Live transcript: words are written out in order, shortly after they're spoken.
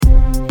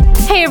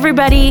Hey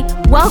everybody,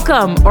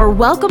 welcome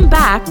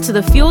back to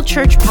the Fuel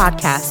Church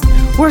podcast.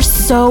 We're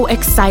so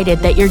excited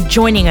that you're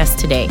joining us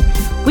today.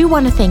 We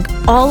want to thank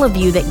all of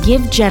you that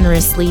give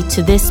generously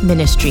to this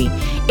ministry.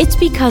 It's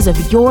because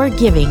of your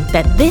giving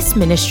that this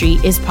ministry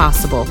is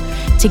possible.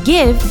 To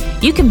give,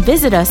 you can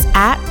visit us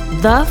at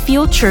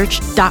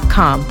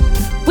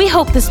thefuelchurch.com. We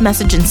hope this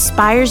message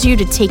inspires you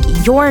to take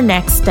your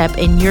next step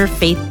in your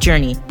faith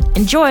journey.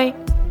 Enjoy.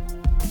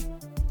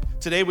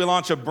 Today we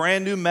launch a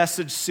brand new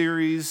message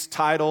series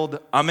titled,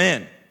 I'm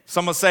In.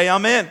 Someone say,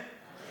 I'm in.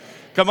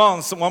 Come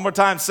on, one more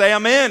time, say,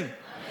 I'm in.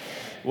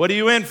 What are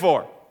you in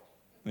for?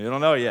 You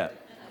don't know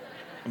yet.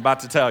 I'm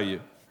about to tell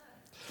you.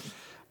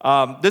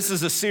 This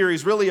is a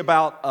series really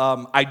about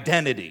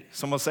identity.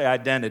 Someone say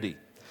identity.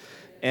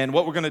 And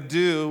what we're going to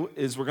do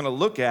is we're going to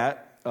look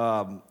at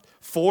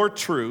 4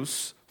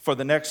 truths for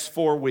the next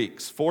 4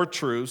 weeks. 4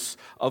 truths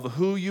of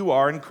who you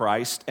are in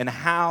Christ and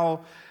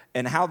how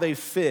they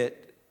fit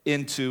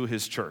into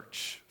his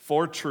church.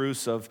 4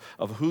 truths of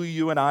who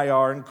you and I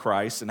are in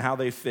Christ and how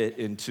they fit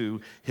into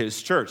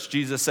his church.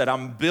 Jesus said,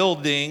 I'm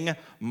building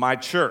my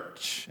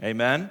church.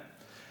 Amen?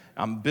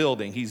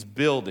 He's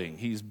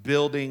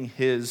building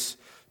his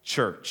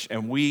church.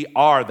 And we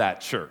are that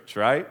church,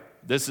 right?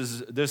 This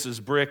is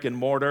brick and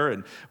mortar,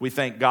 and we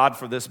thank God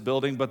for this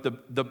building, but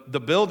the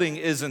building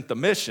isn't the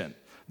mission.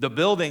 The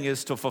building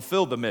is to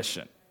fulfill the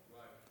mission.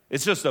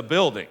 It's just a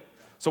building.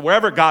 So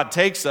wherever God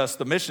takes us,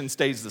 the mission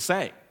stays the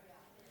same.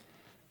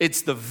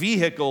 It's the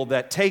vehicle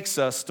that takes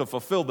us to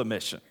fulfill the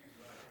mission,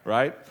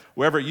 right?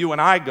 Wherever you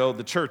and I go,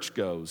 the church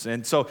goes.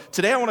 And so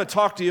today I want to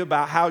talk to you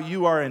about how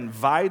you are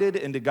invited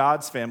into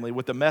God's family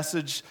with a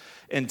message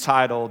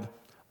entitled,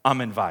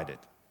 I'm invited.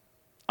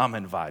 I'm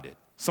invited.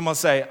 Someone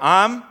say,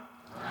 I'm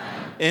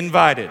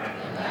invited.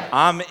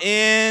 I'm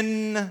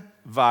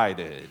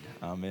invited.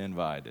 I'm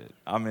invited.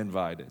 I'm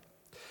invited.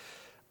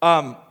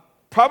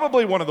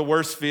 Probably one of the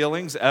worst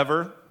feelings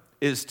ever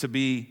is to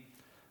be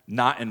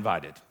not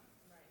invited.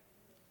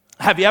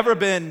 Have you ever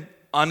been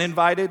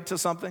uninvited to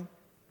something?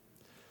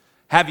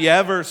 Have you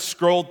ever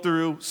scrolled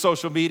through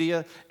social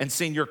media and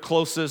seen your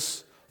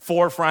closest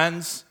 4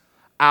 friends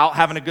out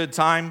having a good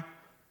time,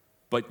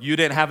 but you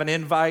didn't have an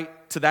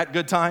invite to that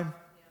good time?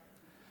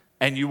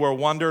 And you were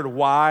wondered,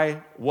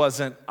 why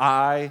wasn't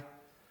I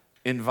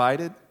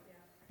invited?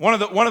 One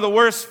of the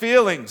worst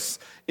feelings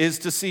is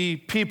to see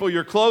people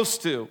you're close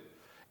to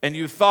and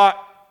you thought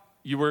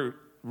you were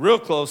real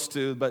close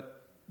to,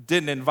 but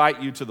didn't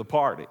invite you to the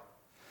party.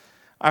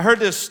 I heard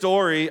this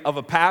story of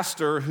a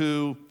pastor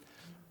who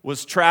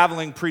was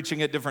traveling,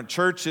 preaching at different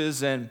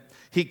churches, and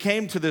he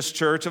came to this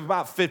church of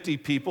about 50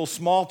 people,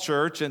 small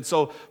church, and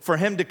so for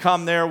him to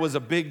come there was a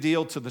big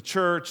deal to the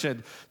church,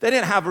 and they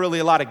didn't have really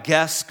a lot of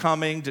guests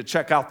coming to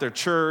check out their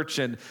church,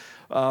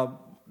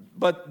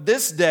 but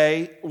this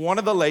day, one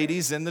of the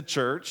ladies in the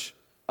church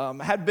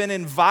had been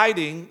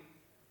inviting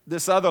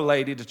this other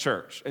lady to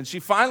church, and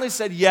she finally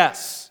said,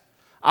 yes,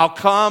 I'll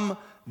come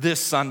this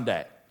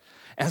Sunday.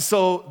 And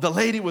so the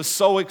lady was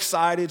so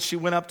excited. She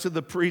went up to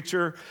the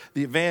preacher,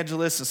 the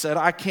evangelist, and said,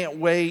 I can't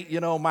wait. You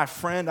know, my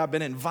friend, I've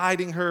been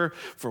inviting her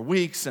for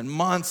weeks and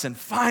months. And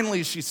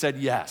finally, she said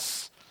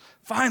yes.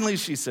 Finally,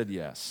 she said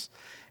yes.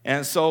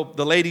 And so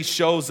the lady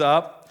shows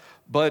up,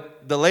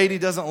 but the lady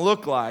doesn't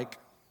look like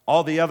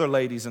all the other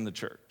ladies in the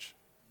church.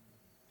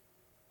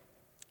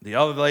 The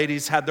other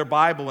ladies had their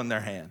Bible in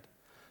their hand.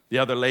 The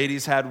other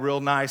ladies had real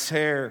nice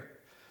hair,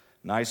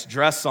 nice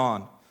dress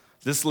on.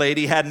 This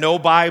lady had no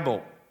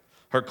Bible.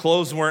 Her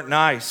clothes weren't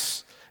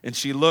nice, and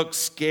she looked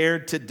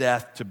scared to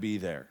death to be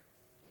there.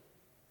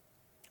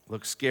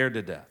 Looked scared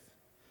to death.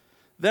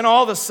 Then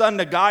all of a sudden,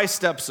 a guy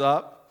steps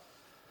up,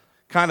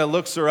 kind of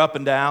looks her up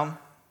and down,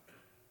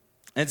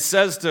 and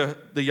says to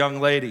the young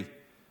lady,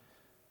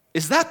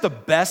 is that the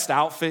best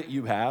outfit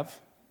you have?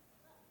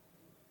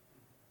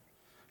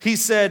 He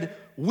said,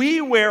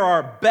 we wear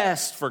our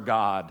best for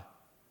God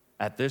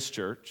at this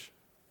church.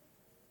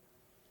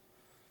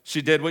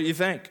 She did what you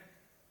think.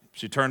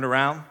 She turned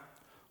around,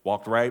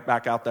 walked right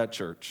back out that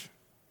church.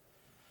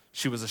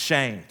 She was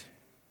ashamed.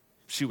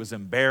 She was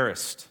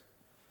embarrassed.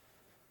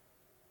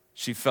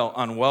 She felt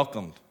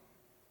unwelcomed.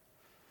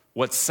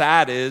 What's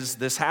sad is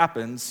this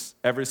happens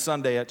every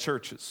Sunday at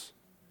churches.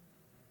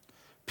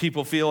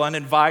 People feel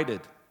uninvited.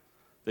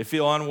 They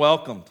feel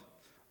unwelcomed,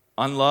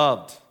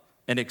 unloved,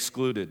 and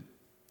excluded.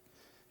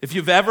 If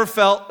you've ever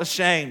felt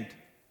ashamed,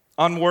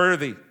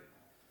 unworthy,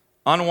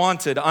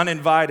 unwanted,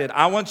 uninvited,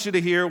 I want you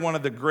to hear one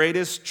of the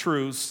greatest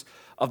truths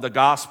of the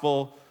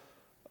gospel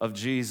of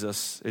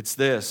Jesus. It's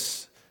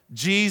this: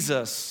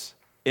 Jesus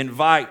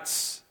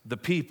invites the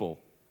people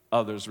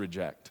others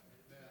reject.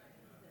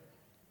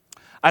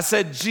 I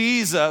said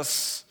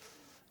Jesus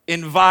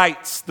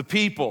invites the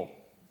people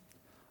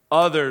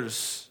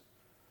others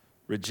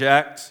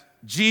reject.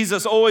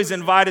 Jesus always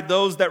invited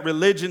those that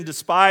religion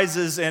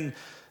despises and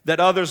that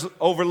others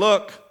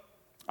overlook.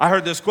 I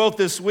heard this quote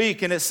this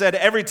week, and it said,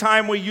 every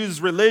time we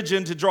use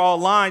religion to draw a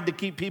line to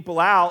keep people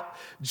out,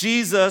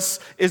 Jesus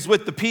is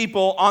with the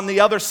people on the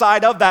other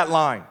side of that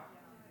line.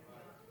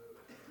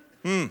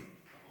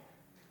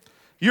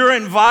 You're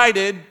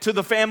invited to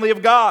the family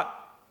of God.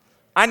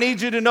 I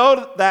need you to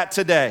know that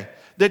today,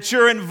 that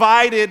you're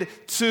invited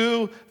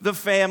to the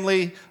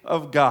family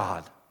of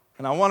God.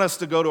 And I want us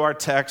to go to our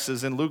text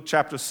is in Luke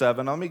chapter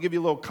 7. Let me give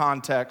you a little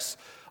context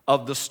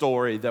of the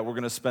story that we're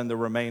going to spend the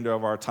remainder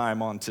of our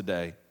time on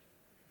today.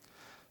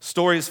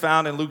 Story is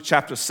found in Luke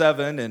chapter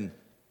 7, and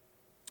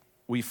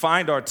we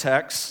find our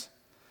text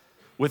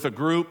with a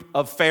group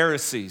of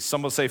Pharisees.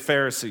 Some will say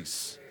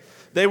Pharisees.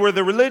 They were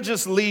the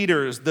religious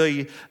leaders,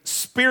 the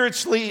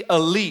spiritually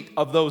elite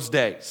of those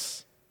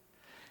days.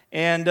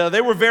 And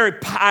they were very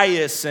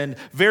pious and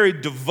very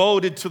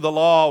devoted to the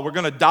law. We're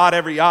going to dot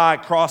every I,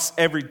 cross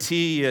every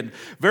T, and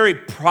very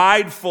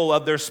prideful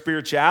of their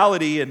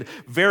spirituality and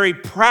very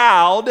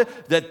proud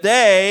that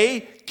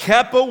they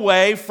kept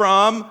away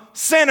from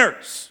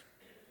sinners.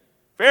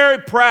 Very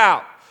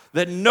proud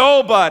that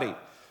nobody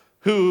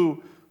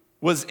who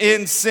was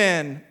in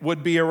sin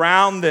would be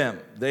around them.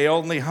 They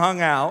only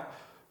hung out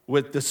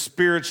with the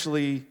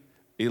spiritually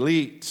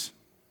elite.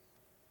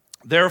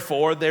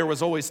 Therefore, there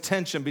was always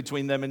tension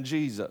between them and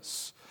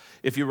Jesus.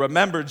 If you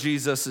remember,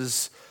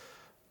 Jesus'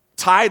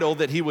 title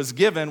that he was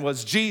given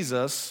was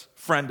Jesus,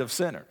 Friend of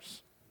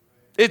Sinners.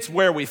 It's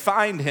where we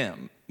find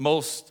him.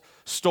 Most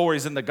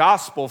stories in the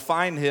gospel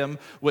find him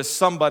with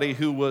somebody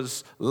who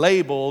was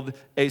labeled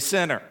a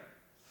sinner.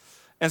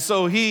 And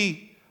so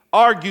he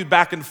argued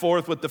back and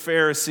forth with the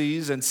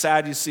Pharisees and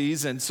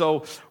Sadducees, and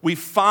so we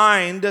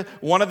find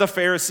one of the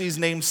Pharisees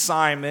named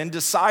Simon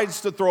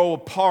decides to throw a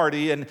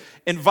party and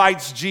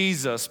invites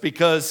Jesus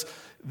because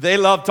they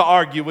love to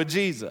argue with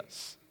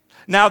Jesus.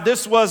 Now,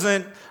 this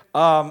wasn't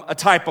a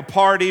type of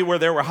party where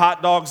there were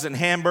hot dogs and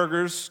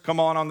hamburgers, come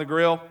on the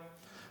grill.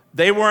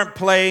 They weren't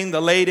playing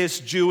the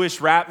latest Jewish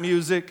rap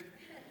music.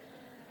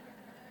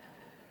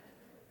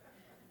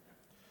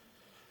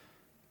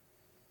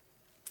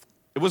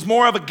 It was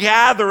more of a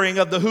gathering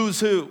of the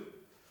who's who.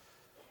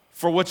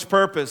 For which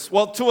purpose?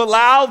 Well, to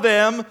allow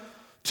them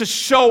to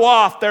show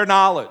off their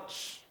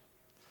knowledge.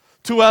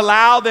 To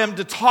allow them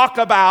to talk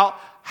about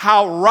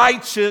how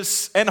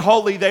righteous and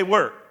holy they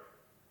were.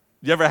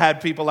 You ever had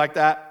people like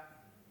that?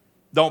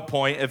 Don't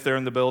point if they're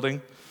in the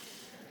building.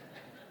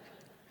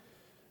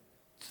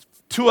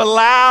 To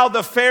allow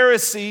the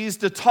Pharisees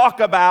to talk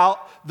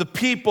about the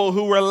people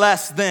who were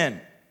less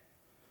than.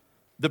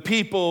 The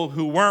people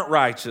who weren't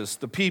righteous.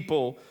 The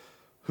people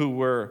who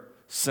were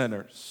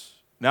sinners.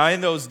 Now,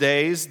 in those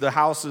days, the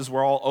houses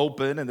were all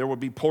open and there would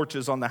be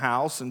porches on the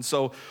house. And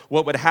so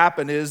what would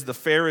happen is the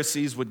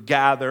Pharisees would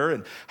gather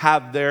and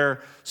have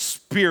their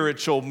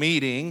spiritual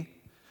meeting,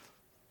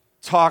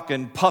 talk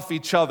and puff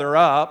each other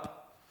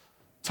up,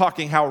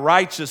 talking how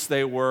righteous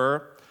they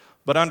were.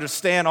 But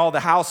understand, all the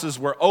houses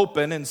were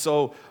open. And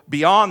so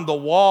beyond the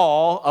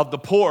wall of the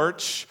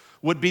porch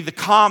would be the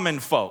common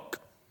folk,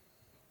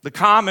 the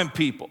common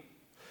people.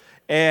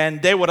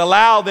 And they would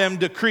allow them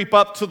to creep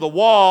up to the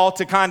wall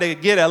to kind of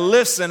get a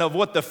listen of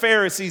what the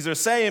Pharisees are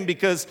saying,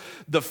 because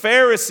the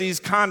Pharisees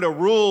kind of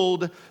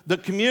ruled the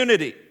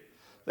community.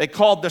 They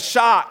called the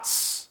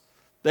shots.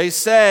 They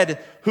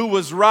said who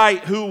was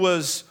right, who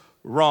was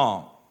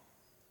wrong.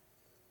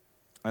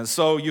 And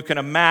so you can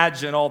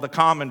imagine all the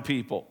common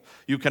people.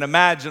 You can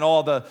imagine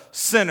all the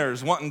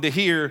sinners wanting to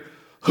hear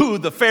who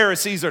the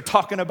Pharisees are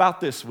talking about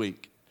this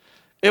week.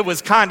 It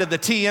was kind of the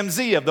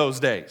TMZ of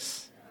those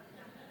days.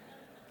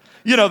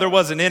 You know, there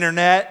wasn't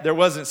internet, there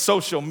wasn't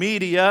social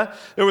media,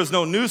 there was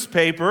no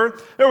newspaper,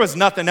 there was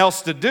nothing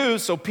else to do,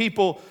 so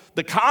people,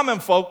 the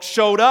common folks,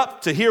 showed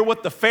up to hear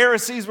what the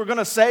Pharisees were going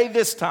to say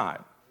this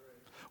time.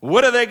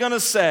 What are they going to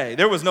say?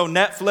 There was no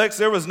Netflix,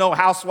 there was no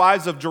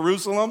Housewives of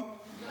Jerusalem.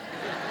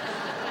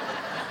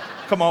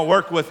 Come on,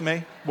 work with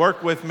me,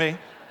 work with me.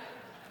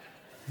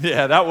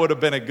 Yeah, that would have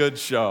been a good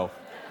show.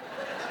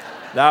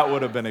 That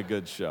would have been a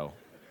good show.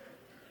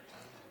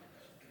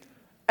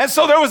 And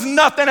so there was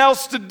nothing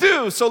else to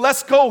do. So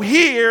let's go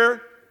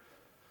hear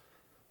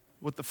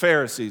what the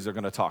Pharisees are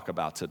going to talk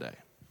about today.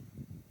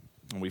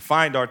 And we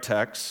find our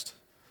text,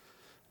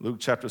 Luke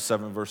chapter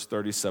 7, verse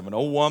 37.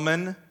 A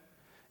woman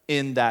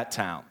in that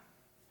town.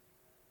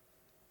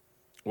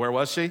 Where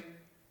was she?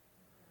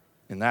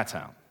 In that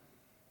town.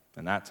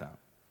 In that town.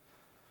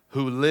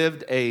 Who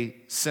lived a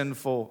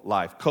sinful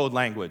life. Code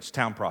language,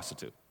 town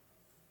prostitute.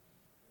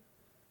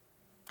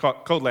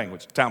 Code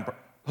language,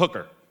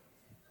 hooker.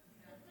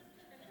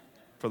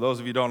 For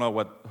those of you who don't know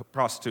what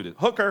prostitute is.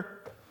 Hooker.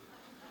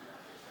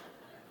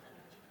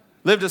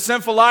 Lived a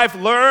sinful life,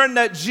 learned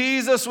that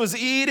Jesus was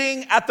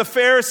eating at the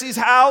Pharisee's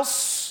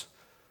house,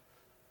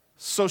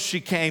 so she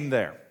came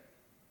there.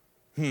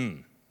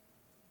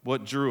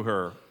 What drew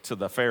her to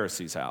the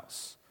Pharisee's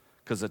house?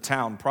 Because a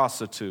town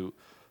prostitute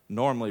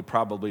normally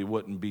probably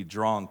wouldn't be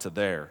drawn to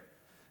there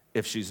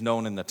if she's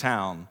known in the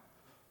town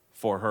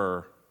for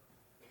her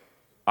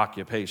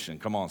occupation.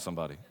 Come on,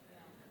 somebody.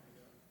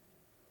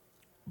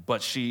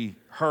 But she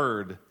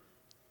heard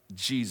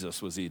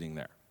Jesus was eating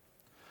there.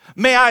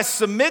 May I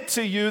submit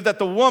to you that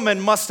the woman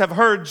must have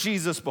heard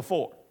Jesus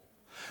before.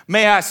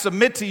 May I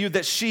submit to you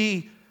that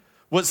she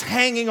was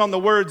hanging on the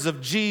words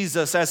of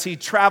Jesus as he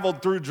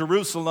traveled through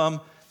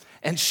Jerusalem,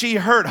 And she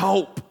heard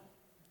hope.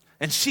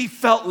 And she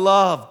felt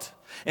loved.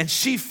 And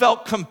she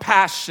felt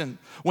compassion.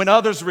 When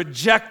others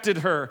rejected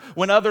her,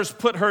 when others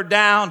put her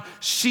down,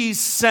 she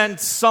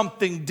sensed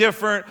something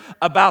different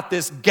about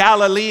this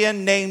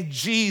Galilean named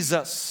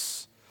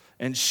Jesus.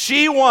 And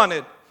she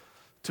wanted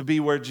to be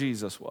where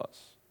Jesus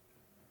was.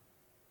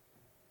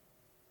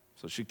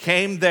 So she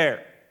came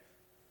there.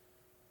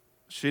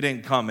 She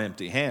didn't come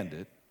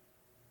empty-handed.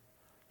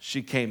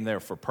 She came there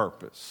for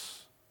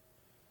purpose.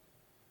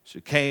 She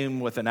came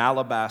with an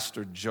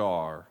alabaster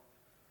jar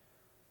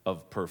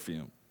of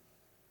perfume.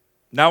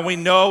 Now we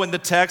know in the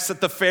text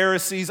that the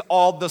Pharisees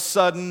all of a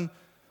sudden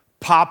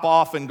pop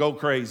off and go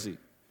crazy.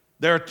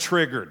 They're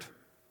triggered.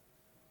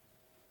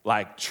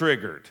 Like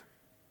triggered.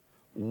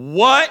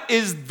 What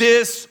is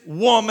this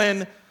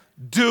woman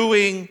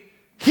doing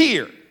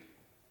here?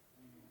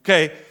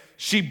 Okay,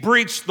 she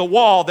breached the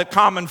wall that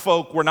common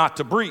folk were not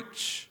to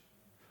breach.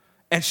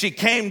 And she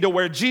came to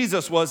where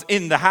Jesus was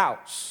in the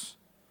house.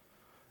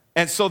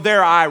 And so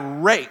they're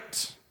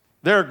irate.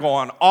 They're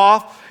going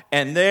off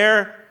and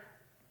they're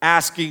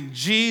asking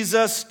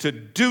Jesus to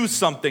do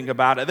something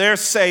about it. They're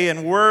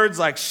saying words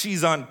like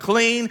she's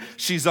unclean,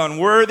 she's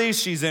unworthy,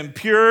 she's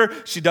impure,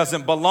 she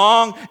doesn't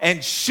belong,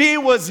 and she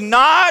was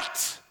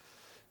not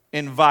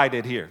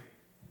invited here.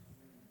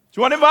 She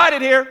wasn't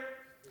invited here.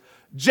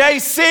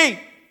 JC,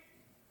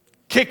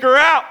 kick her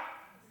out.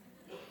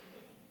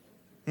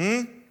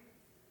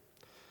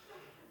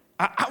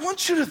 I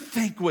want you to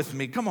think with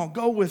me. Come on,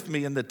 go with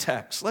me in the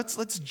text.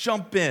 Let's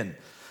jump in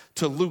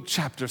to Luke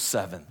chapter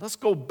 7. Let's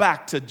go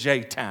back to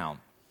J-Town.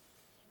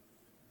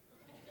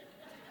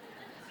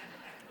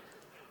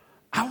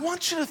 I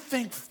want you to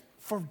think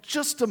for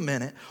just a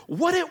minute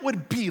what it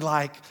would be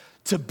like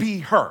to be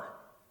her.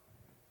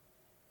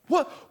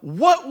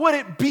 What would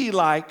it be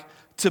like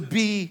to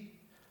be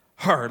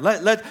her?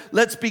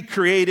 Let's be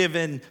creative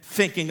in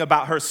thinking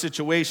about her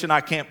situation.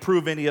 I can't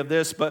prove any of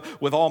this,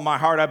 but with all my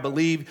heart, I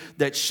believe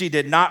that she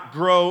did not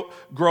grow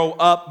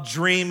up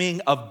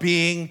dreaming of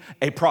being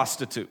a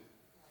prostitute.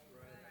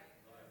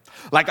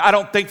 Like, I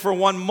don't think for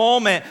one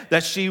moment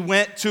that she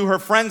went to her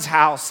friend's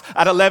house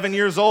at 11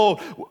 years old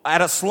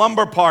at a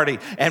slumber party.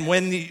 And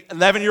when the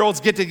 11-year-olds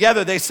get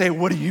together, they say,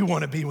 what do you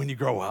want to be when you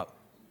grow up?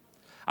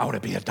 I want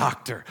to be a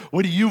doctor.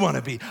 What do you want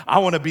to be? I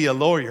want to be a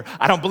lawyer.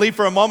 I don't believe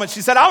for a moment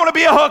she said, I want to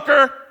be a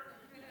hooker.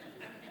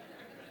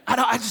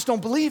 I just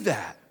don't believe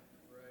that.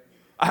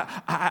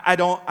 I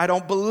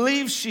don't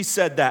believe she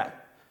said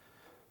that.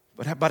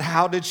 But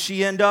how did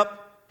she end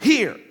up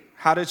here?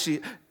 How did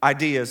she?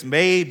 Ideas.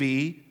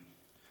 Maybe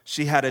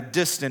she had a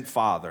distant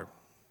father,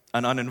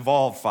 an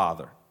uninvolved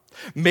father.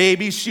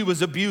 Maybe she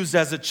was abused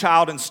as a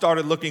child and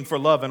started looking for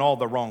love in all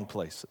the wrong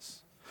places.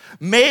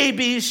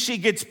 Maybe she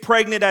gets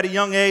pregnant at a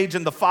young age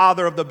and the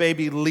father of the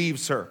baby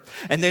leaves her.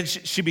 And then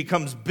she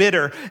becomes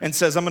bitter and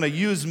says, I'm going to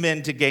use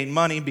men to gain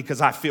money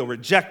because I feel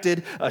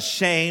rejected,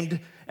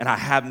 ashamed, and I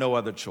have no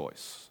other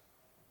choice.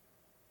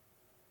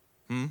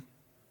 I'm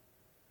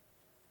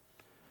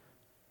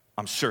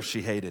sure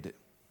she hated it.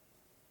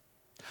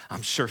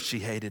 I'm sure she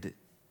hated it.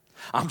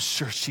 I'm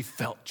sure she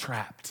felt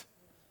trapped.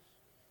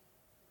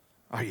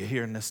 Are you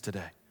hearing this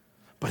today?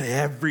 But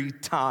every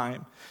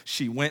time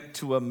she went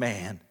to a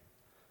man,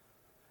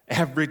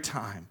 every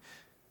time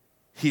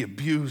he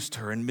abused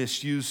her and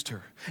misused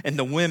her. And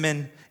the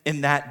women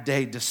in that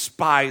day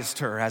despised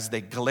her as they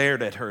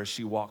glared at her as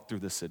she walked through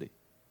the city.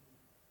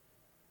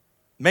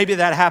 Maybe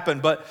that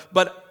happened, but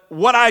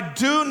what I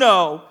do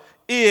know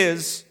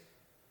is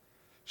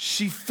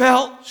she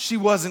felt she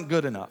wasn't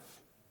good enough.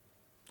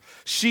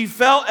 She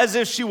felt as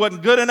if she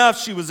wasn't good enough.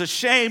 She was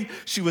ashamed.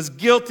 She was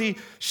guilty.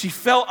 She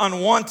felt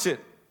unwanted.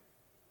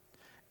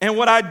 And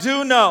what I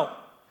do know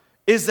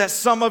is that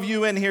some of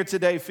you in here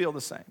today feel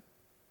the same.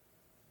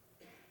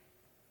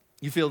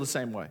 You feel the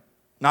same way.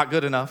 Not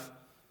good enough.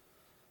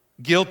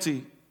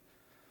 Guilty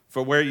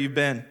for where you've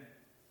been.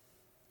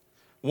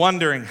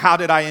 Wondering, how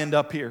did I end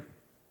up here?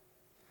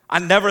 I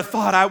never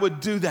thought I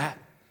would do that.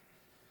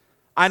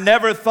 I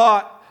never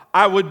thought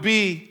I would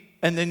be,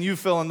 and then you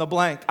fill in the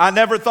blank. I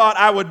never thought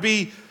I would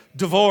be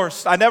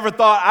divorced. I never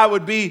thought I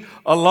would be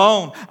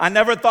alone. I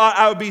never thought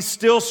I would be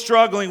still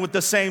struggling with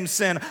the same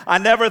sin. I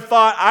never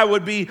thought I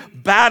would be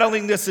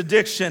battling this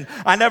addiction.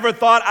 I never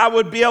thought I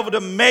would be able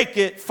to make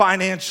it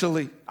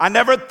financially. I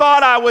never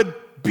thought I would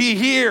be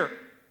here.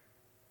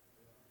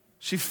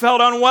 She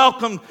felt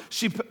unwelcome.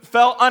 She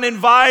felt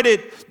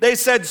uninvited. They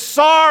said,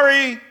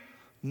 sorry,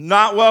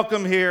 not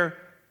welcome here,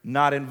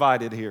 not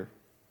invited here.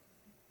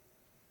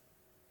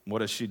 What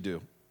does she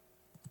do?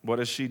 What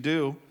does she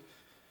do?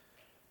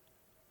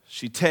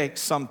 She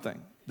takes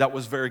something that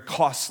was very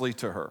costly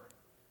to her.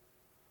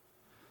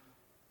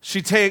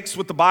 She takes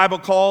what the Bible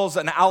calls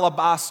an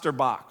alabaster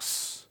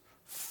box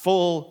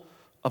full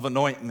of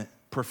anointment,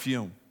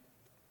 perfume.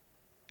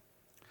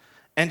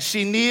 And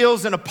she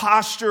kneels in a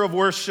posture of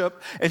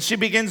worship, and she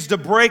begins to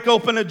break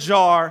open a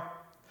jar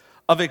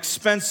of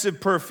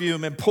expensive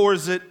perfume and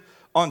pours it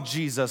on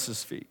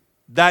Jesus' feet.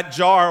 That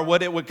jar,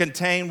 what it would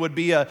contain would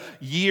be a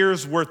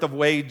year's worth of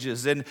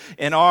wages. And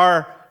in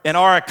our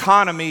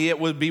economy, it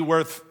would be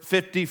worth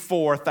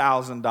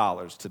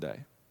 $54,000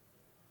 today.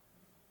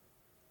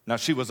 Now,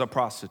 she was a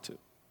prostitute.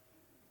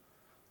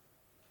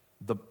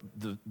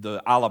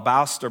 The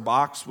alabaster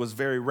box was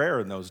very rare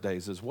in those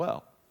days as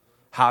well.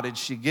 How did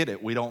she get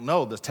it? We don't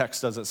know. The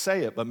text doesn't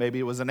say it, but maybe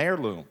it was an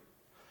heirloom.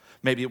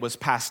 Maybe it was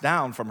passed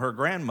down from her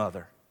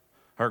grandmother,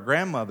 her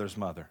grandmother's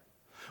mother.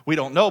 We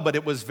don't know, but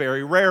it was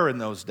very rare in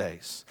those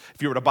days.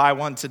 If you were to buy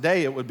one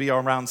today, it would be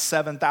around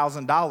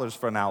 $7,000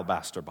 for an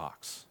alabaster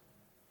box.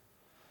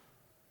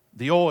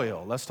 The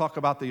oil, let's talk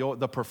about the oil,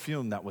 the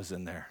perfume that was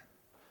in there.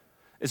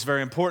 It's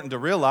very important to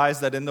realize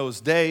that in those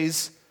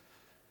days,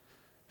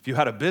 if you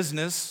had a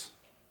business,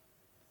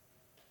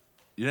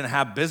 you didn't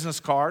have business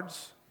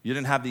cards, you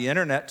didn't have the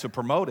internet to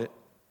promote it.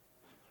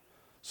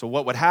 So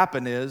what would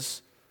happen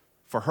is,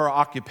 for her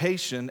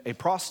occupation, a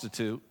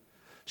prostitute,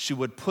 she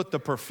would put the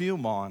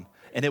perfume on,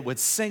 and it would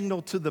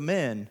signal to the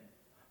men,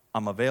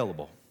 I'm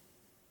available.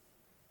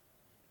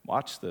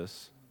 Watch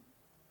this.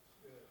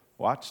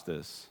 Watch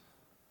this.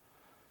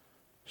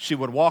 She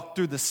would walk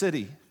through the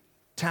city,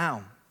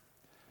 town,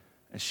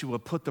 and she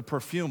would put the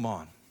perfume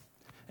on,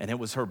 and it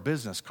was her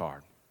business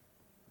card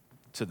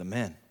to the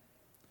men,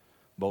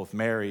 both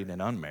married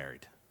and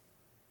unmarried.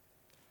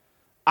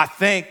 I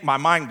think my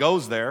mind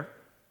goes there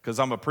because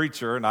I'm a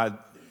preacher and I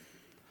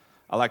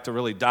like to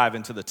really dive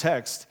into the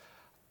text.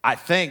 I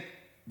think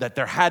that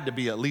there had to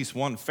be at least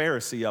one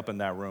Pharisee up in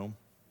that room.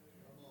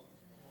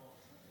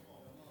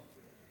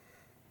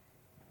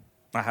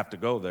 I have to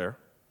go there.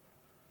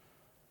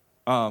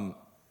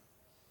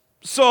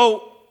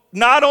 So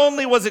not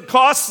only was it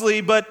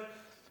costly, but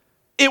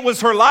it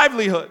was her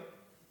livelihood.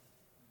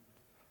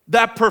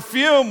 That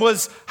perfume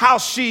was how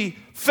she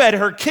fed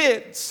her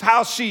kids,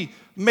 how she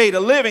made a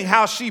living,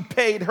 how she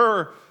paid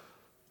her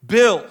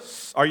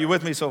bills. Are you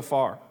with me so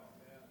far?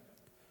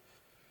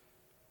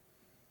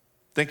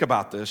 Think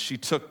about this. She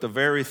took the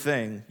very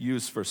thing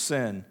used for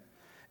sin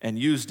and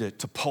used it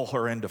to pull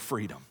her into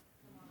freedom.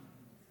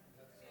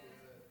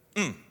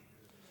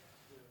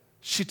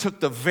 She took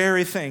the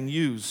very thing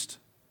used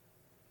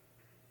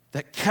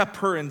that kept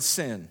her in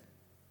sin,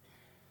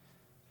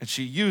 and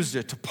she used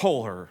it to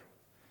pull her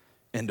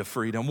into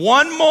freedom.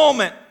 One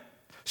moment,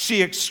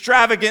 she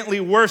extravagantly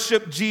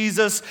worshiped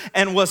Jesus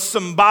and was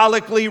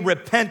symbolically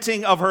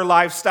repenting of her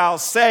lifestyle,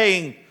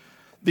 saying,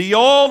 the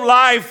old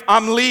life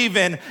I'm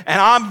leaving,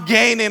 and I'm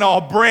gaining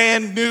a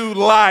brand new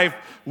life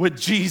with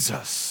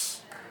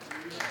Jesus.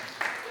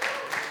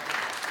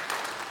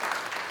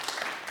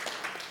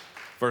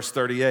 Verse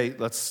 38,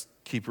 let's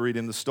keep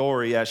reading the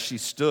story. As she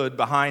stood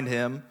behind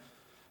him,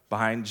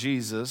 behind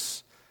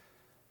Jesus,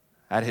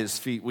 at his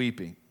feet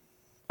weeping,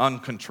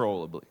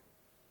 uncontrollably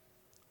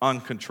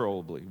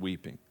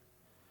weeping.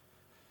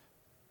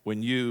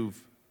 When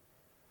you've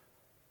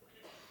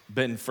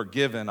been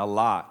forgiven a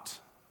lot,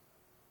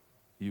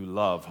 you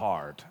love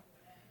hard.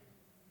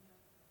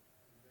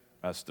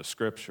 That's the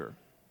scripture.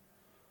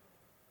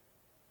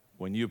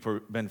 When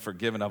you've been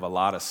forgiven of a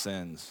lot of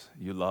sins,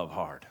 you love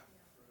hard.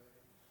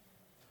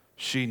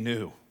 She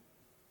knew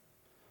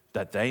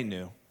that they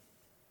knew.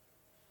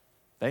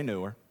 They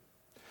knew her.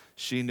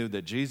 She knew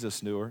that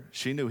Jesus knew her.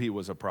 She knew he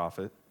was a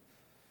prophet.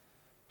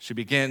 She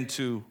began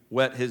to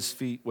wet his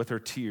feet with her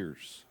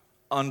tears,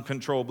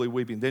 uncontrollably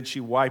weeping. Then she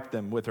wiped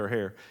them with her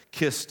hair,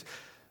 kissed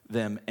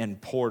them, and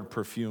poured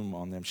perfume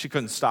on them. She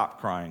couldn't stop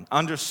crying.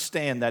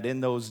 Understand that in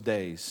those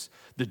days,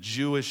 the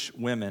Jewish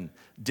women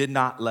did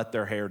not let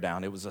their hair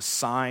down. It was a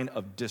sign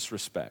of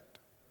disrespect.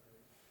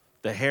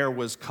 The hair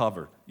was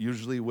covered,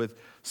 usually with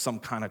some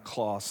kind of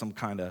cloth, some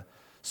kind of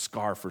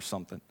scarf or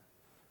something.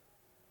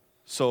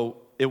 So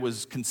it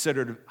was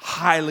considered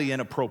highly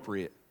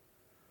inappropriate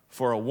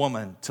for a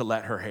woman to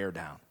let her hair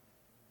down.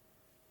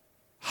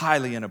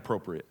 Highly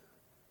inappropriate.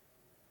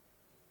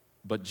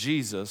 But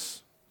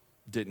Jesus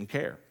didn't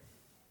care.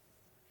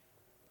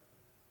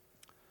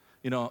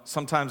 You know,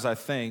 sometimes I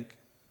think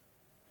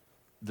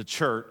the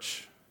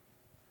church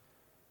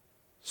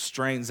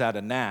strains at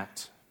a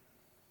gnat,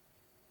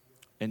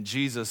 and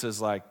Jesus is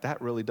like,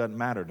 that really doesn't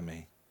matter to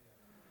me.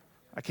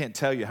 I can't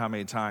tell you how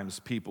many times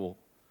people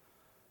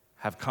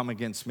have come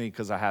against me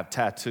because I have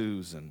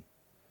tattoos and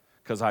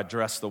because I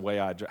dress the way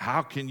I dress.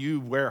 How can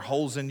you wear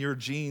holes in your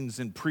jeans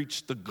and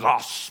preach the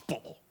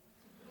gospel?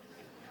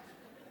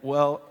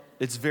 Well,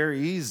 it's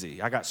very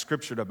easy. I got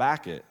scripture to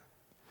back it.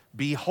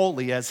 Be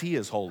holy as he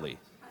is holy.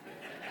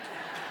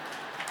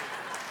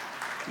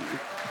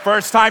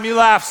 First time you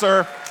laugh,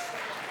 sir.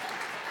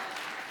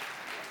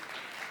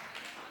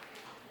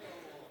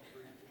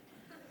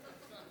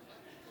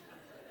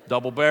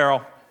 Double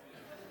barrel.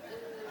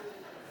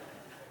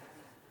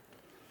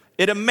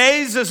 It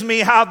amazes me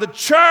how the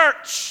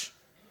church,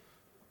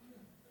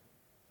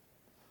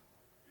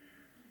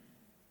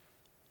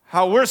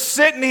 how we're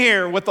sitting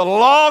here with a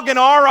log in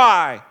our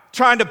eye,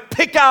 trying to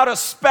pick out a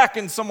speck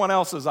in someone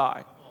else's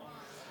eye.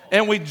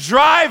 And we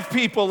drive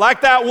people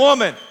like that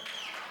woman.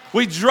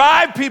 We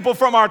drive people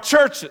from our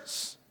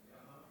churches.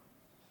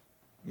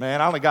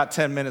 Man, I only got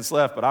 10 minutes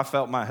left, but I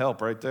felt my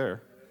help right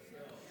there.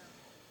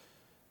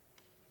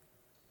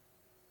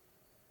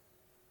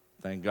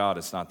 Thank God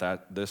it's not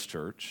this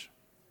church.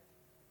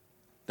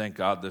 Thank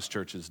God this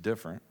church is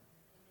different.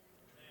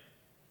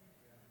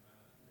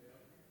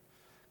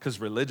 Because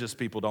religious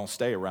people don't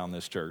stay around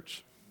this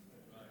church.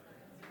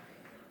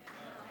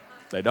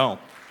 They don't.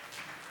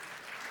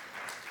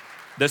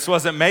 This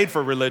wasn't made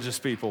for religious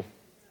people.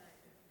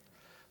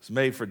 It's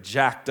made for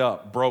jacked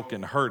up,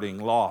 broken, hurting,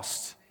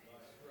 lost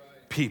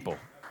people.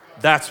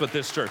 That's what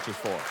this church is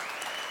for.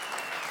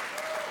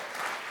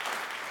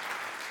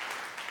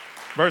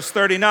 Verse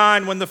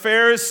 39, when the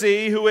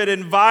Pharisee who had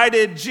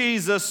invited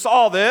Jesus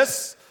saw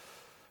this,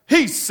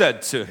 he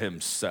said to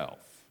himself,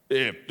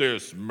 if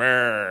this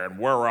man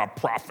were a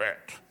prophet,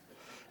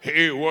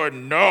 he would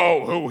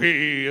know who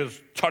he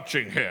is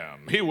touching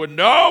him. He would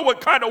know what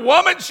kind of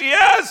woman she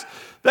is,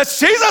 that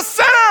she's a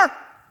sinner.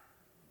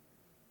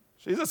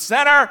 She's a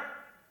sinner.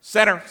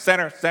 Sinner,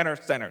 sinner, sinner,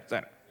 sinner,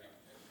 sinner.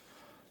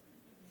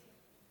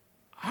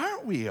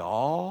 Aren't we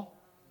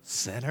all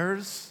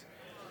sinners?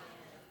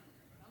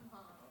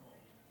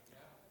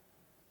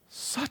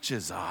 Such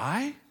as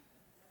I,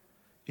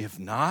 if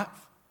not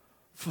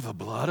for the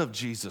blood of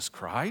Jesus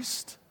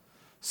Christ,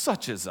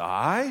 such as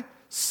I,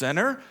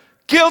 sinner,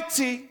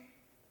 guilty.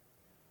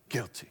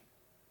 Guilty.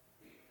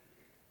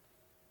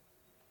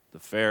 The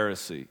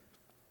Pharisee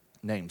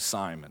named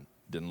Simon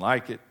didn't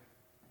like it.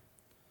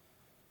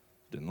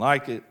 Didn't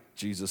like it.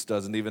 Jesus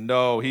doesn't even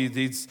know.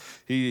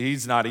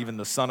 He's not even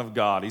the Son of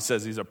God. He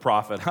says he's a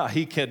prophet.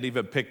 He can't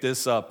even pick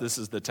this up. This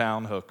is the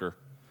town hooker.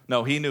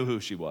 No, he knew who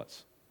she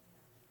was.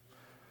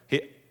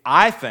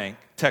 I think,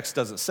 text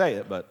doesn't say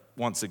it, but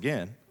once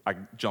again, I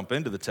jump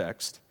into the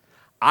text.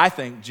 I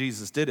think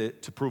Jesus did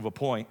it to prove a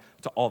point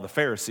to all the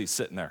Pharisees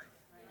sitting there.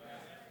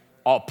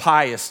 All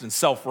pious and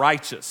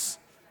self-righteous,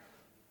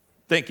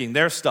 thinking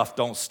their stuff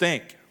don't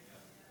stink.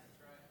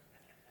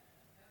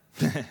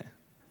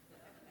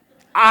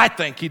 I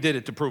think he did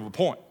it to prove a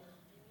point.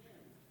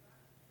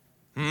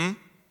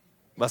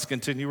 Let's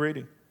continue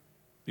reading.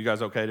 You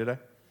guys okay today?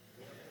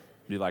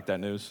 Do you like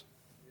that news?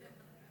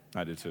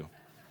 I do too.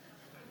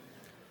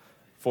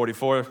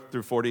 44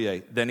 through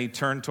 48. Then he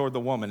turned toward the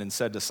woman and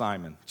said to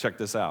Simon, check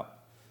this out.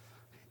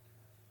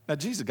 Now,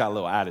 Jesus got a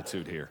little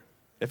attitude here.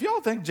 If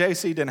y'all think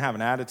JC didn't have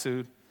an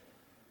attitude,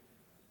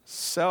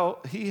 so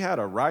he had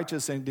a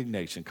righteous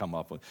indignation come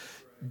up with.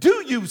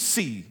 Do you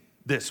see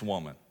this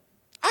woman?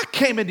 I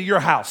came into your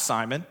house,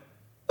 Simon.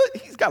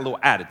 He's got a little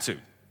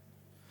attitude.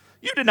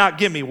 You did not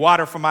give me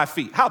water for my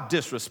feet. How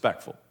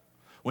disrespectful.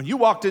 When you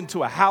walked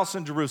into a house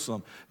in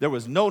Jerusalem, there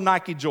was no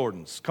Nike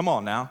Jordans. Come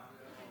on now.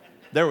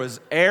 There was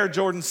Air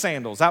Jordan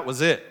sandals. That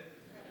was it.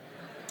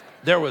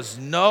 There was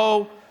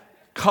no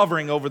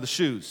covering over the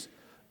shoes.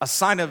 A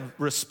sign of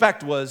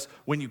respect was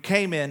when you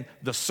came in,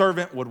 the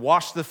servant would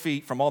wash the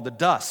feet from all the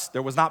dust.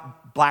 There was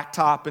not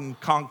blacktop and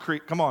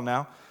concrete. Come on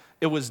now.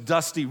 It was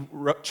dusty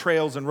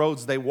trails and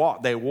roads they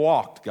walked. They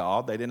walked,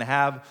 God. They didn't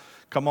have,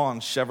 come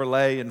on,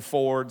 Chevrolet and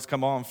Fords.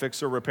 Come on,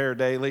 fix or repair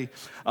daily.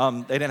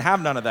 They didn't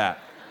have none of that.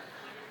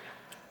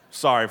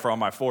 Sorry for all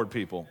my Ford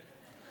people.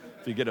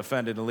 If you get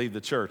offended and leave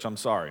the church, I'm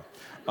sorry.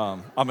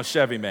 I'm a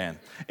Chevy man.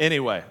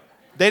 Anyway,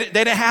 they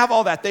didn't have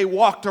all that. They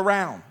walked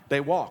around. They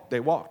walked.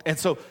 And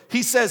so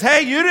he says,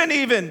 hey, you didn't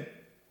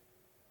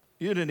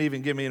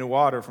even give me any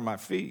water for my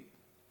feet.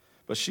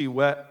 But she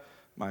wet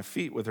my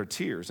feet with her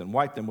tears and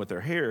wiped them with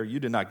her hair. You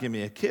did not give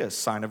me a kiss,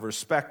 sign of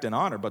respect and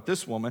honor. But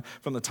this woman,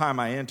 from the time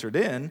I entered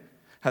in,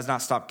 has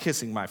not stopped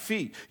kissing my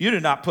feet. You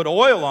did not put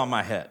oil on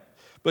my head,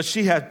 but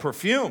she had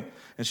perfume,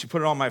 and she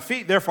put it on my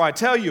feet. Therefore I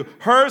tell you,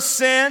 her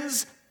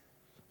sins,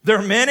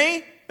 they're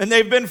many, and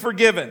they've been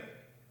forgiven,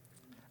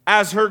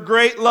 as her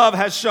great love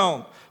has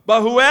shown.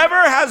 But whoever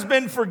has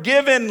been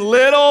forgiven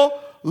little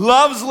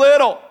loves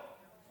little.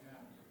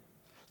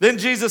 Then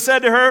Jesus said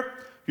to her,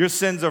 your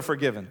sins are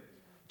forgiven.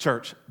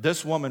 Church,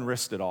 this woman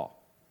risked it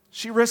all.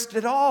 She risked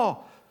it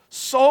all.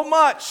 So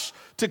much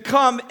to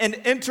come and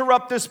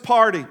interrupt this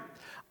party.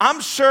 I'm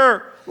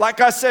sure,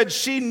 like I said,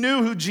 she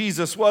knew who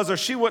Jesus was or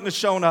she wouldn't have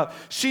shown up.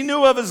 She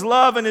knew of his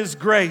love and his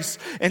grace,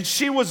 and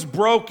she was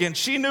broken.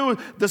 She knew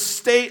the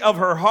state of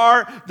her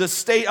heart, the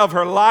state of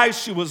her life.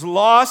 She was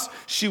lost.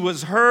 She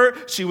was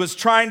hurt. She was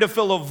trying to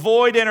fill a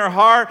void in her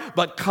heart,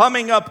 but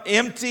coming up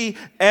empty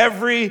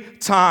every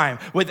time.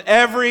 With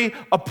every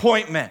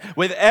appointment,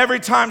 with every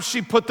time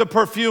she put the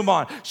perfume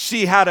on,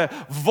 she had a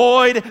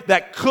void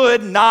that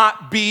could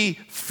not be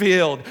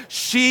filled.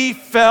 She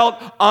felt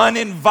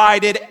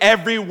uninvited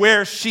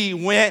everywhere she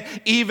went,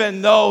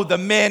 even though the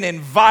men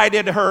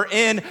invited her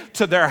in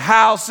to their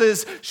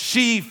houses.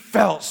 She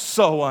felt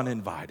so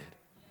uninvited.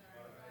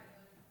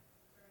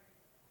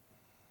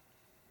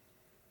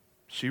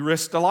 She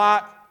risked a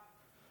lot,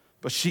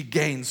 but she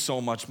gained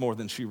so much more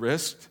than she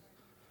risked.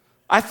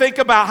 I think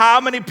about how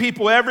many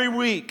people every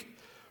week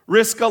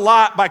risk a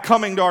lot by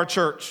coming to our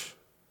church,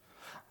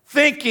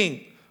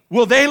 thinking,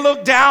 will they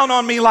look down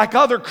on me like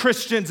other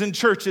Christians in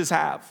churches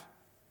have?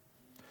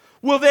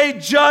 Will they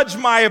judge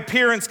my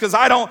appearance because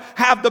I don't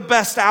have the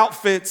best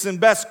outfits and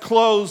best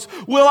clothes?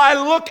 Will I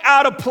look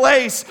out of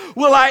place?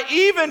 Will I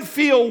even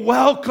feel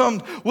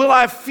welcomed? Will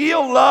I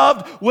feel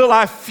loved? Will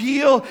I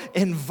feel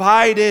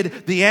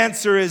invited? The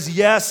answer is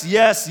yes,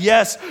 yes,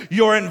 yes.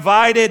 You're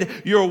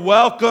invited, you're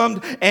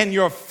welcomed, and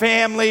you're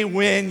family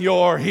when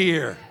you're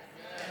here.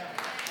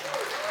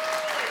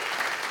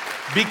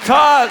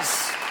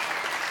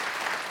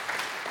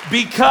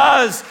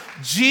 Because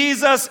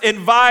Jesus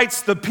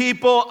invites the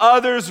people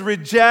others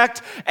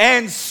reject,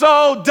 and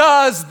so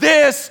does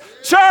this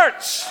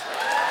church.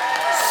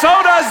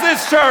 So does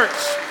this church.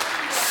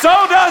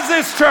 So does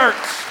this church.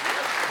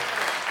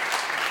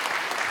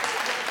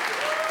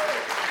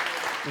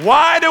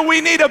 Why do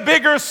we need a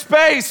bigger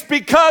space?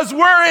 Because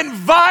we're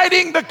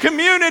inviting the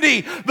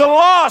community, the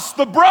lost,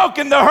 the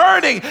broken, the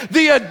hurting,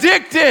 the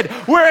addicted.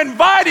 We're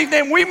inviting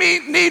them. We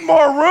need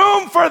more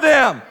room for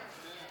them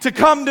to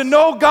come to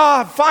know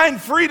God, find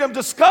freedom,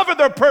 discover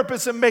their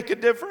purpose, and make a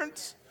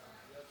difference.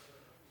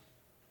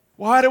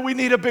 Why do we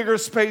need a bigger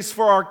space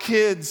for our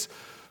kids?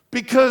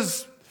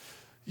 Because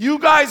you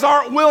guys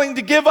aren't willing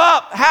to give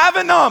up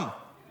having them.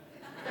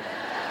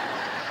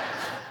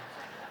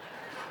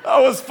 That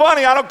was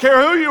funny. I don't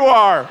care who you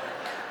are.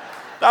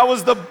 That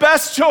was the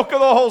best joke of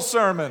the whole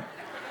sermon.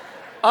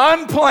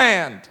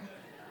 Unplanned.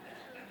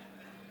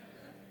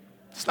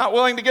 Just not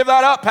willing to give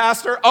that up,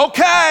 Pastor.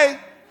 Okay.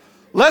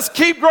 Let's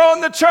keep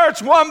growing the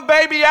church one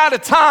baby at a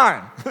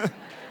time.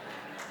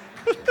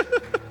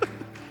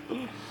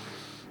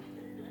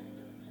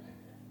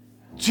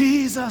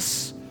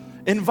 Jesus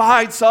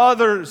invites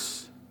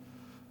others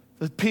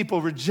that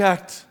people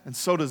reject, and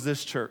so does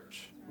this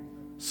church.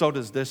 So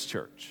does this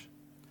church.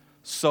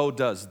 So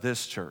does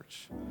this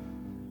church.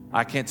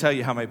 I can't tell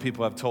you how many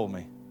people have told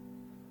me,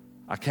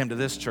 I came to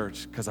this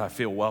church because I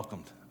feel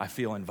welcomed. I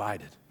feel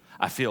invited.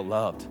 I feel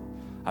loved.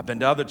 I've been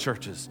to other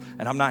churches,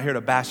 and I'm not here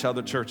to bash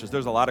other churches.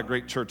 There's a lot of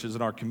great churches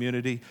in our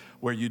community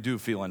where you do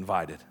feel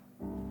invited.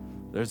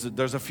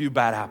 There's a few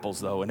bad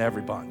apples, though, in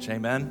every bunch.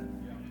 Amen?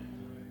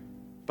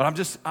 But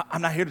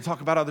I'm not here to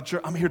talk about other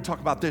churches. I'm here to talk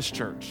about this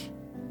church.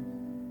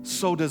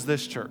 So does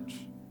this church.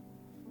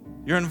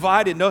 You're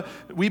invited. No,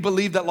 we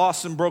believe that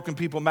lost and broken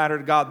people matter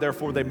to God,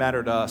 therefore they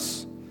matter to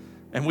us.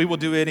 And we will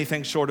do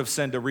anything short of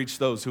sin to reach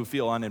those who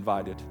feel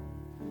uninvited.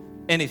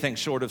 Anything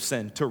short of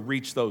sin to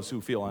reach those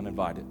who feel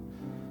uninvited.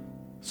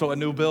 So a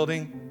new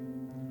building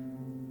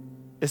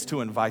is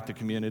to invite the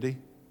community.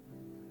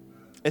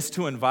 It's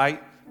to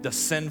invite the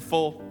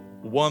sinful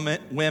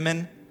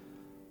women,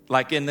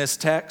 like in this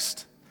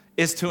text.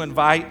 It's to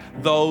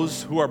invite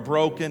those who are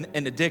broken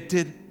and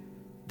addicted.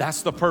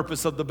 That's the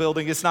purpose of the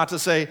building. It's not to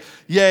say,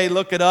 yay,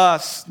 look at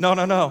us. No.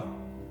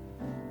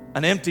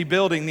 An empty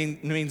building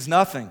means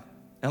nothing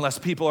unless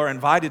people are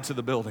invited to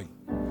the building.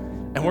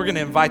 And we're going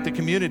to invite the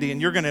community, and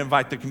you're going to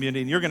invite the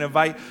community, and you're going to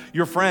invite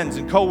your friends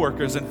and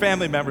coworkers and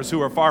family members who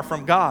are far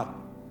from God,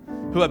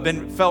 who have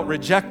been felt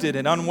rejected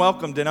and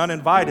unwelcomed and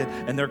uninvited,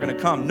 and they're going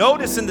to come.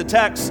 Notice in the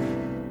text,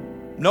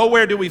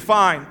 nowhere do we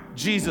find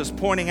Jesus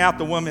pointing out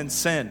the woman's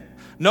sin.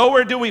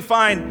 Nowhere do we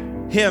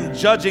find him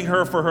judging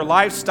her for her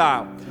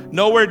lifestyle.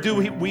 Nowhere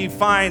do we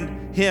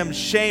find him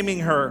shaming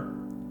her.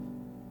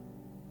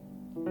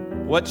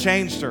 What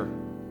changed her?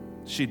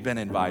 She'd been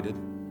invited.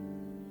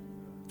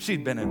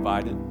 She'd been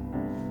invited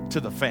to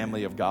the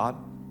family of God.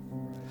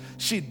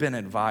 She'd been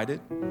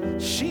invited.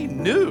 She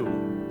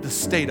knew the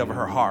state of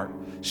her heart.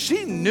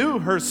 She knew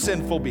her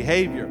sinful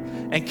behavior.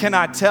 And can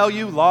I tell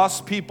you,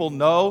 lost people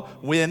know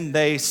when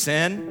they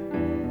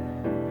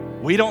sin.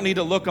 We don't need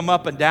to look them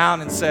up and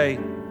down and say,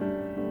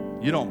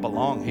 you don't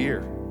belong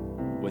here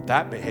with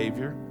that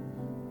behavior.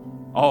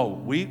 Oh,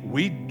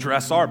 we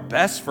dress our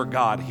best for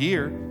God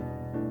here.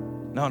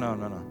 No,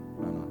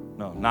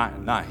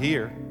 not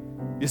here.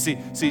 You see,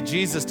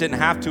 Jesus didn't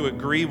have to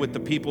agree with the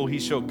people he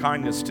showed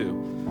kindness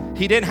to.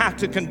 He didn't have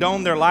to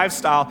condone their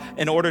lifestyle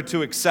in order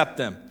to accept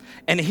them.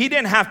 And he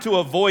didn't have to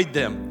avoid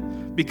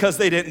them because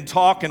they didn't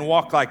talk and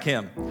walk like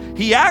him.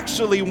 He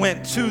actually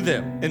went to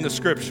them in the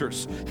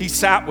scriptures. He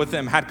sat with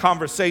them, had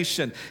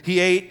conversation. He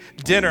ate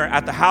dinner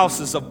at the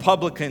houses of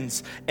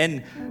publicans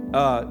and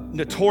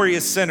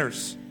notorious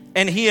sinners.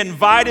 And he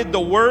invited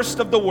the worst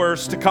of the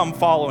worst to come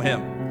follow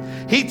him.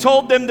 He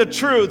told them the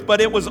truth,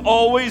 but it was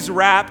always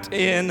wrapped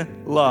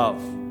in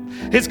love.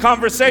 His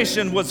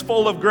conversation was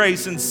full of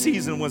grace and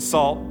seasoned with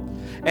salt.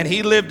 And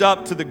he lived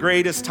up to the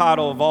greatest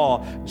title of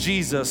all,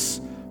 Jesus,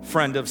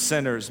 friend of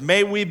sinners.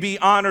 May we be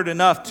honored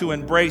enough to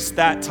embrace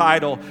that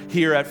title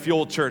here at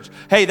Fuel Church.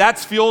 Hey,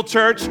 that's Fuel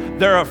Church.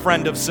 They're a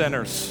friend of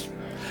sinners.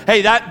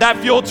 Hey, that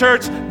Fuel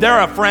Church,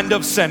 they're a friend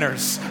of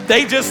sinners.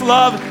 They just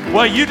love,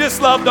 well, you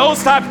just love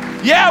those types.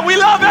 Yeah, we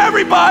love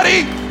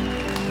everybody.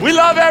 We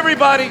love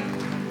everybody.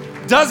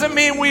 Doesn't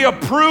mean we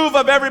approve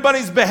of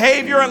everybody's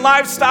behavior and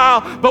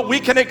lifestyle, but we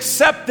can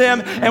accept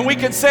them and we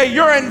can say,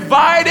 you're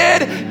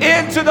invited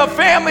into the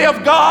family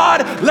of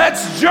God.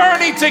 Let's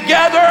journey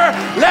together.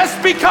 Let's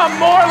become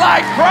more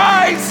like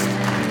Christ.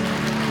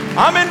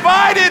 I'm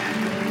invited.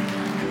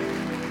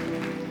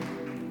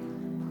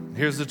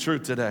 Here's the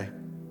truth today.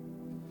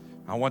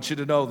 I want you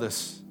to know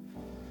this.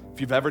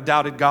 If you've ever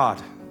doubted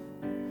God,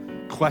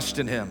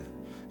 questioned him,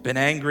 been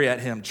angry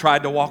at him,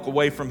 tried to walk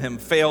away from him,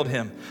 failed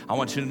him, I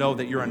want you to know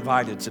that you're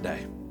invited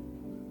today.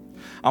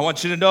 I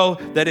want you to know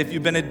that if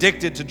you've been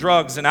addicted to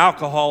drugs and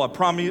alcohol, a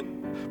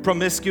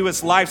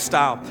promiscuous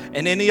lifestyle,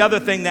 and any other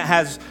thing that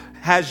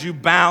has you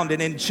bound and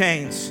in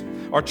chains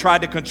or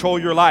tried to control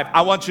your life,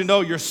 I want you to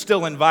know you're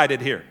still invited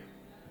here.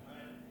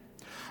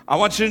 I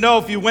want you to know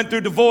if you went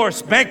through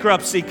divorce,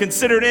 bankruptcy,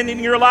 considered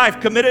ending your life,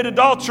 committed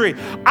adultery,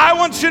 I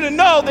want you to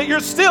know that you're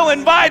still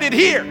invited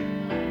here.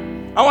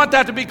 I want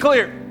that to be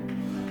clear.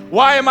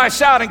 Why am I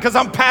shouting? Because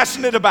I'm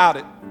passionate about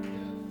it.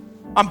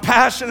 I'm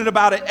passionate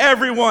about it.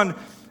 Everyone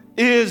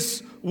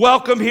is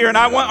welcome here, and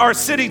I want our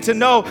city to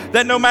know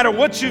that no matter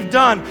what you've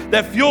done,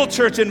 that Fuel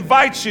Church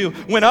invites you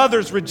when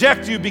others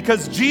reject you,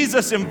 because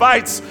Jesus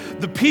invites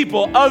the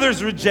people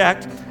others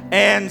reject,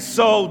 and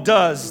so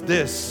does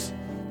this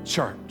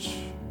church.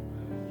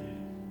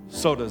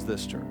 So does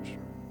this church.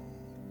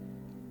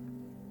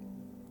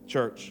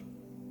 Church,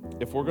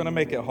 if we're going to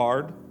make it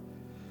hard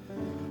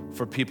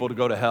for people to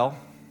go to hell,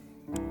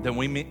 then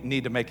we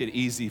need to make it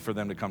easy for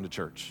them to come to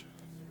church.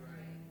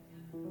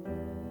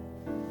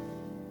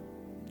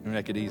 We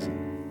make it easy.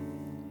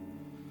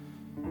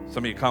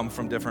 Some of you come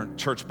from different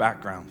church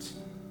backgrounds,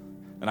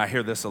 and I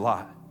hear this a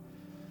lot.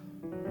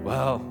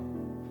 Well,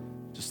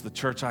 just the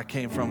church I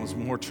came from was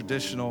more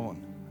traditional,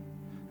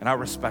 and I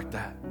respect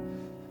that.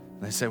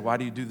 And they say, why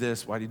do you do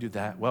this? Why do you do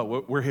that?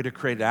 Well, we're here to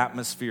create an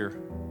atmosphere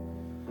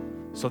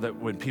so that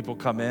when people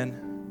come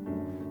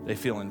in, they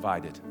feel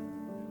invited.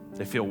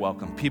 They feel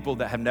welcome. People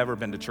that have never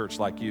been to church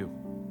like you.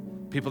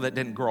 People that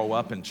didn't grow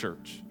up in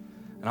church.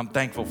 And I'm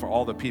thankful for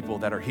all the people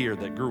that are here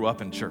that grew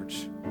up in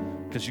church,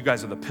 because you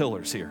guys are the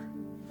pillars here.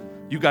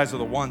 You guys are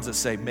the ones that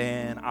say,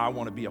 man, I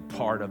want to be a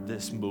part of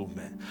this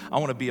movement. I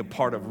want to be a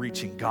part of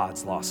reaching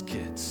God's lost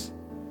kids.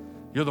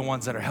 You're the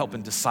ones that are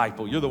helping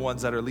disciple. You're the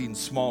ones that are leading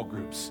small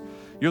groups.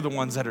 You're the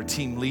ones that are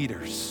team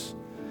leaders.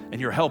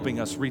 And you're helping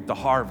us reap the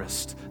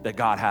harvest that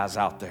God has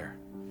out there.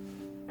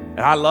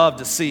 And I love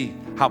to see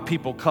how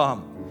people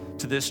come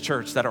to this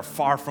church that are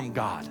far from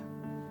God,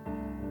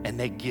 and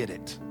they get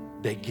it.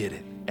 They get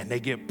it. And they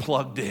get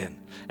plugged in,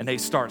 and they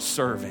start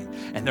serving,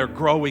 and they're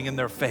growing in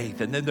their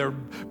faith, and then they're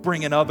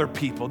bringing other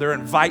people. They're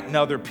inviting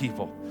other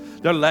people.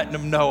 They're letting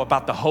them know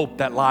about the hope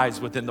that lies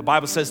within. The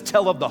Bible says,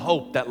 tell of the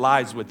hope that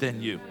lies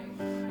within you.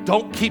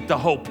 Don't keep the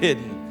hope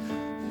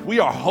hidden. We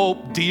are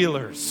hope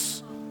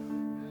dealers.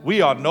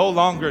 We are no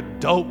longer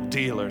dope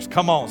dealers.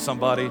 Come on,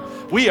 somebody.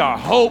 We are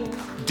hope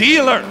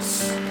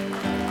dealers.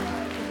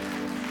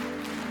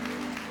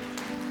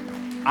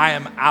 I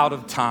am out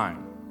of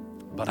time,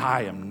 but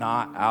I am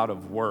not out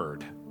of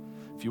word.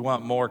 If you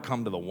want more,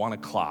 come to the 1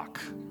 o'clock.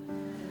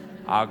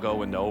 I'll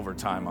go into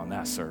overtime on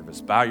that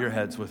service. Bow your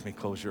heads with me,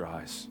 close your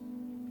eyes.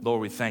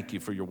 Lord, we thank you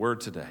for your word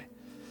today.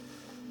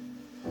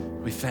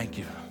 We thank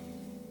you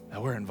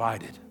that we're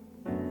invited.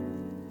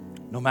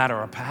 No matter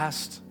our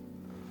past,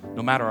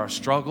 no matter our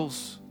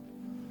struggles,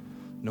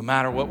 no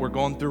matter what we're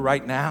going through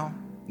right now,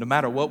 no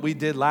matter what we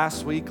did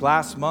last week,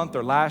 last month,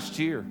 or last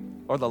year,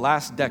 or the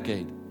last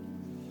decade,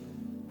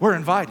 we're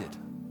invited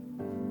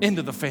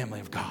into the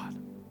family of God.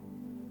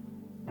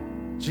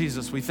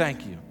 Jesus, we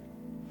thank you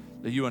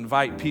that you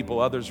invite people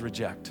others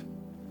reject.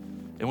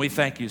 And we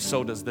thank you,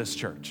 so does this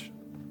church.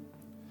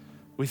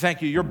 We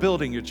thank you, you're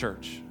building your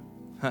church.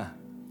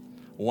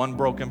 One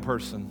broken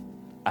person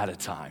at a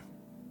time.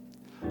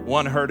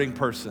 One hurting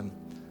person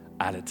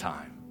at a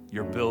time.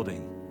 You're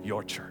building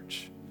your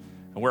church.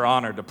 And we're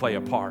honored to play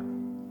a part.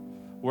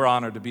 We're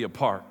honored to be a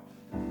part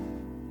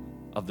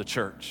of the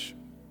church.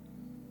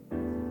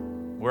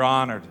 We're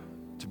honored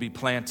to be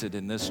planted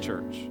in this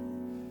church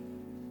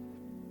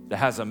that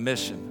has a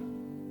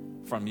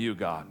mission from you,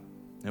 God.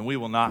 And we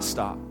will not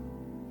stop.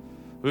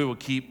 We will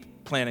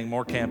keep planting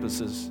more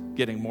campuses,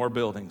 getting more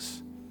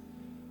buildings.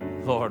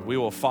 Lord, we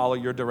will follow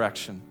your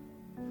direction.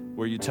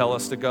 Where you tell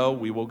us to go,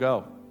 we will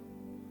go.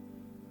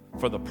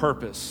 For the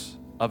purpose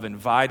of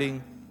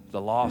inviting the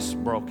lost,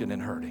 broken,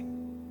 and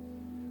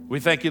hurting. We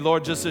thank you,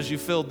 Lord, just as you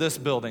filled this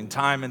building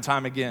time and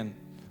time again,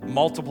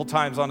 multiple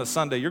times on a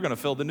Sunday, you're going to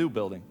fill the new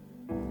building.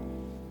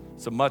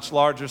 It's a much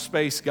larger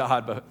space,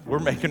 God, but we're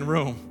making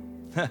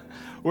room.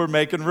 We're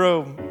making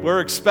room.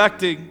 We're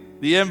expecting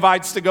the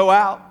invites to go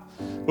out.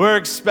 We're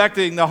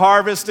expecting the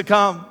harvest to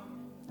come.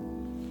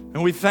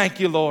 And we thank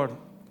you, Lord,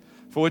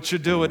 for what you're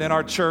doing in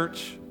our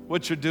church,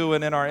 what you're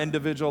doing in our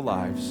individual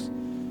lives.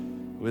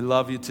 We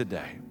love you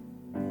today.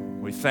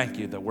 We thank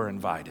you that we're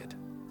invited.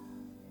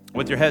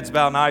 With your heads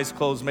bowed and eyes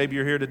closed, maybe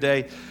you're here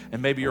today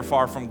and maybe you're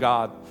far from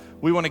God.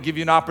 We want to give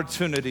you an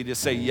opportunity to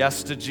say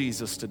yes to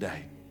Jesus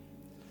today.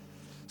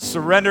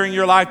 Surrendering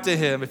your life to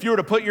him. If you were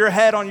to put your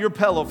head on your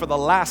pillow for the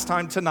last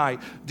time tonight,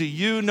 do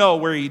you know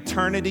where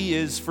eternity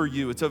is for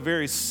you? It's a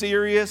very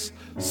serious,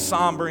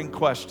 sombering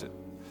question.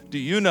 Do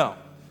you know?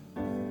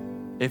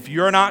 If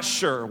you're not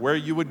sure where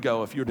you would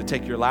go if you were to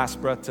take your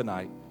last breath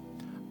tonight,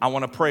 I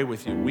want to pray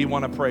with you. We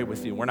want to pray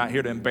with you. We're not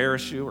here to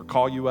embarrass you or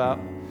call you out,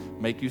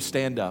 make you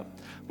stand up.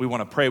 We want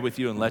to pray with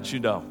you and let you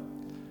know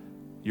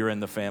you're in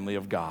the family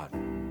of God.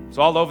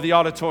 So all over the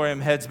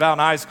auditorium, heads bowed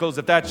and eyes closed.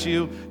 If that's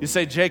you, you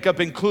say, Jacob,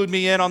 include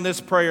me in on this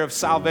prayer of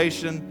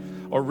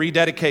salvation or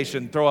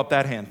rededication. Throw up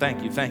that hand.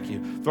 Thank you, thank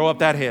you. Throw up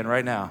that hand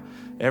right now.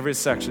 Every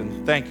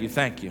section. Thank you,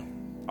 thank you.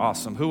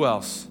 Awesome. Who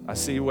else? I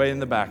see you way in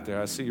the back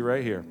there. I see you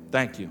right here.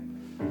 Thank you.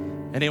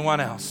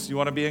 Anyone else? You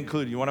want to be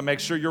included? You want to make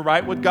sure you're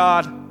right with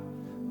God?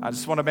 I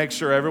just want to make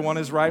sure everyone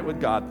is right with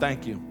God.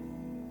 Thank you.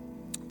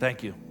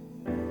 Thank you.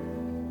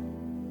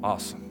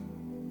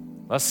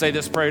 Awesome. Let's say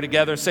this prayer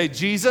together. Say,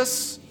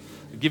 Jesus,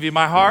 I give you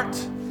my heart,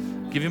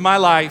 give you my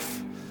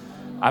life.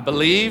 I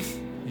believe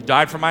you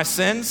died for my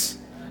sins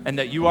and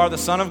that you are the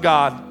Son of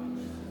God.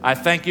 I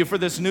thank you for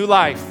this new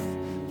life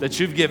that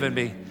you've given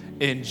me.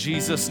 In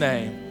Jesus'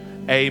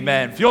 name,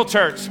 amen. Fuel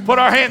Church, put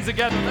our hands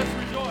together. Let's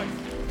rejoice.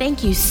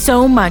 Thank you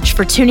so much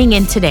for tuning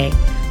in today.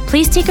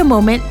 Please take a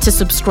moment to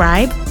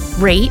subscribe,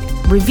 rate,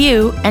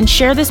 review, and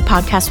share this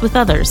podcast with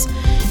others.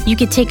 You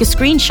could take a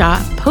screenshot,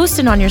 post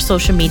it on your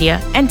social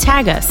media, and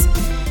tag us.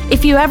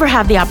 If you ever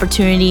have the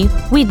opportunity,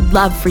 we'd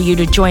love for you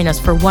to join us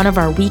for one of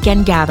our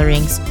weekend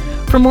gatherings.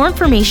 For more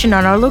information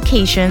on our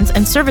locations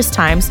and service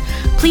times,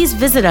 please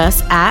visit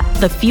us at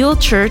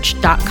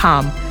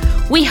thefuelchurch.com.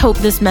 We hope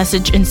this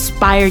message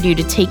inspired you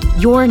to take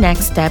your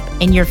next step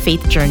in your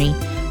faith journey.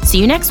 See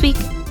you next week.